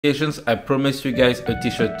I promised you guys a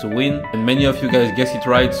t-shirt to win, and many of you guys guessed it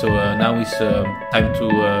right, so now it's time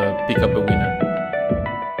to pick up a winner.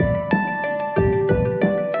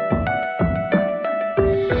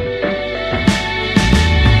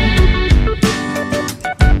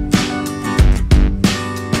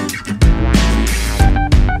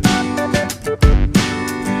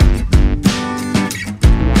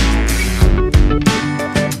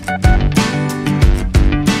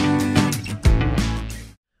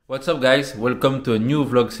 What's up guys, welcome to a new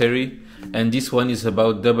vlog series, and this one is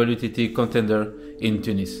about WTT Contender in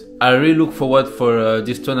Tunis. I really look forward for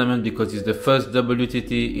this tournament because it's the first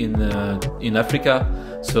WTT in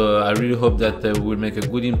Africa, so I really hope that we'll make a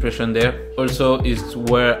good impression there. Also, it's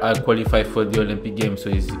where I qualify for the Olympic Games,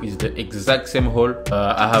 so it's the exact same hall.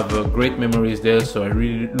 I have great memories there, so I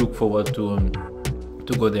really look forward to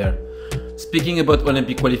go there. Speaking about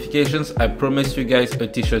Olympic qualifications, I promised you guys a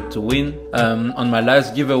t-shirt to win. On my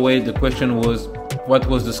last giveaway, the question was, what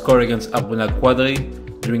was the score against Abuna Quadri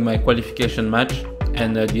during my qualification match?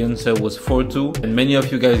 And the answer was 4-2. And many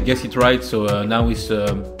of you guys guessed it right, so now it's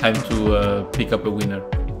time to pick up a winner.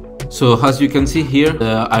 So as you can see here,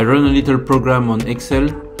 I run a little program on Excel,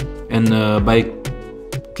 and by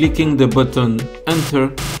clicking the button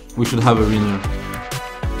Enter, we should have a winner.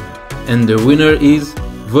 And the winner is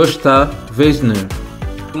Vojta Vesner.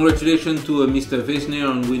 Congratulations to Mr. Vesner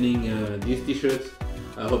on winning these t-shirts.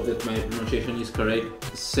 I hope that my pronunciation is correct.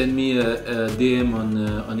 Send me a DM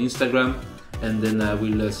on Instagram, and then I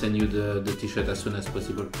will send you the t-shirt as soon as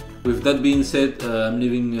possible. With that being said, I'm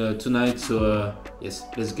leaving tonight, so yes,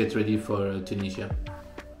 let's get ready for Tunisia.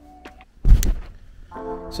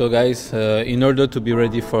 So guys, in order to be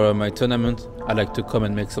ready for my tournament, I like to come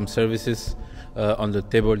and make some services on the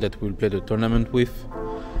table that we'll play the tournament with.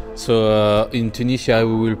 So in Tunisia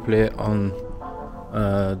we will play on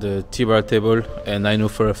the T-bar table, and I know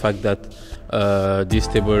for a fact that this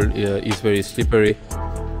table is very slippery.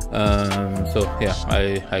 So yeah,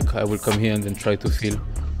 I will come here and then try to feel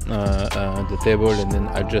the table and then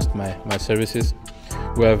adjust my services.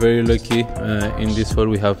 We are very lucky in this hall.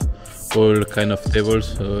 We have all kind of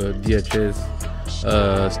tables, DHS,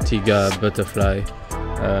 Stiga, Butterfly,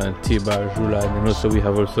 T-bar, Jula, and also we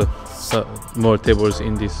have also more tables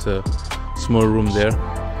in this small room there.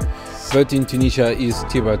 But in Tunisia is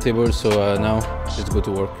T-bar table, so now let's go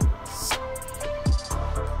to work.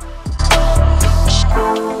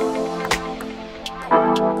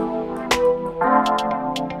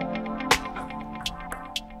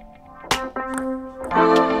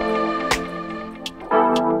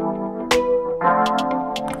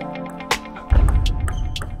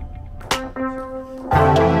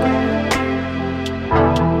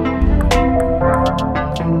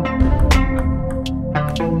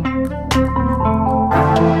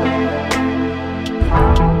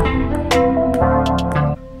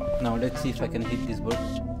 Now let's see if I can hit this ball.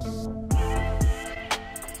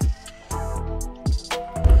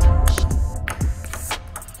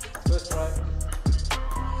 First try.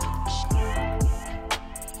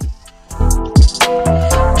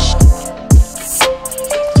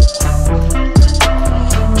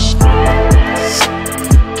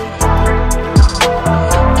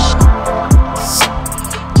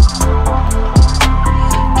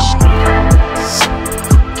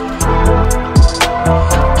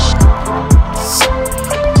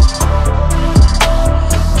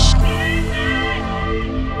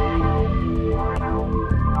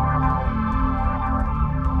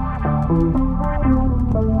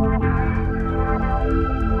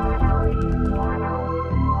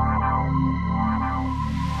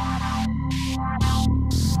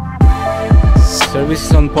 Service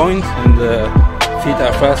is on point and feet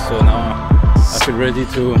are fast, so now I feel ready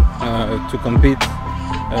to compete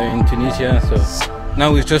in Tunisia. So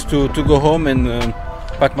now it's just to go home and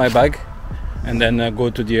pack my bag and then go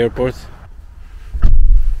to the airport.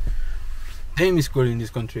 Damn, it's cold in this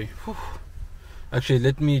country. Whew. Actually,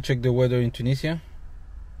 let me check the weather in Tunisia.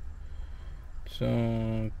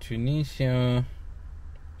 So Tunisia,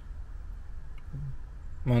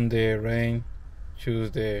 Monday rain,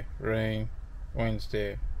 Tuesday rain,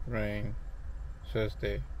 Wednesday rain,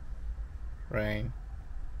 Thursday rain.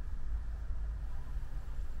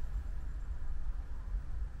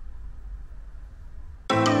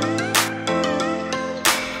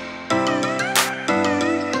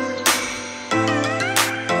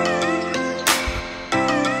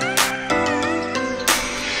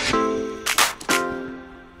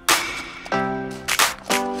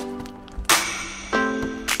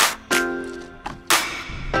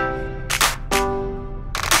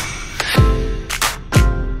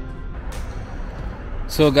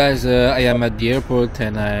 So guys, I am at the airport,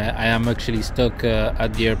 and I am actually stuck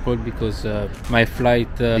at the airport because my flight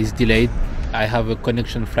is delayed. I have a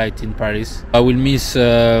connection flight in Paris. I will miss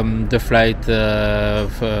the flight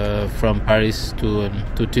from Paris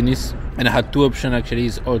to Tunis, and I had two options actually,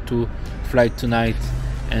 is or to fly tonight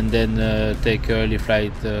and then take an early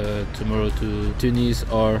flight tomorrow to Tunis,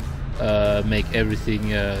 or make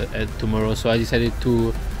everything tomorrow. So I decided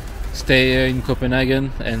to stay in Copenhagen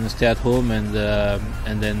and stay at home, and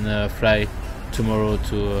then fly tomorrow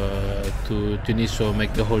to Tunis, so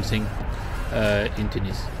make the whole thing in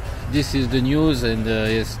Tunis. This is the news, and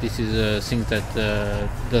yes, this is a thing that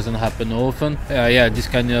doesn't happen often. Yeah, these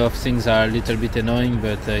kind of things are a little bit annoying,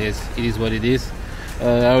 but yes, it is what it is.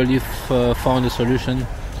 I already found a solution.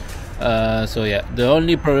 So yeah, the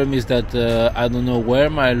only problem is that I don't know where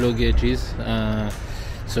my luggage is.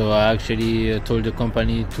 So I actually told the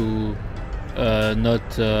company to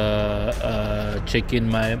not check in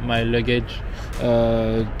my luggage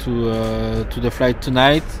to the flight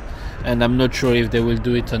tonight, and I'm not sure if they will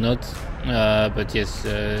do it or not. But yes,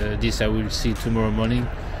 this I will see tomorrow morning.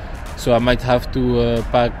 So I might have to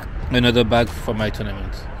pack another bag for my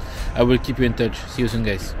tournament. I will keep you in touch. See you soon,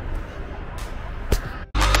 guys.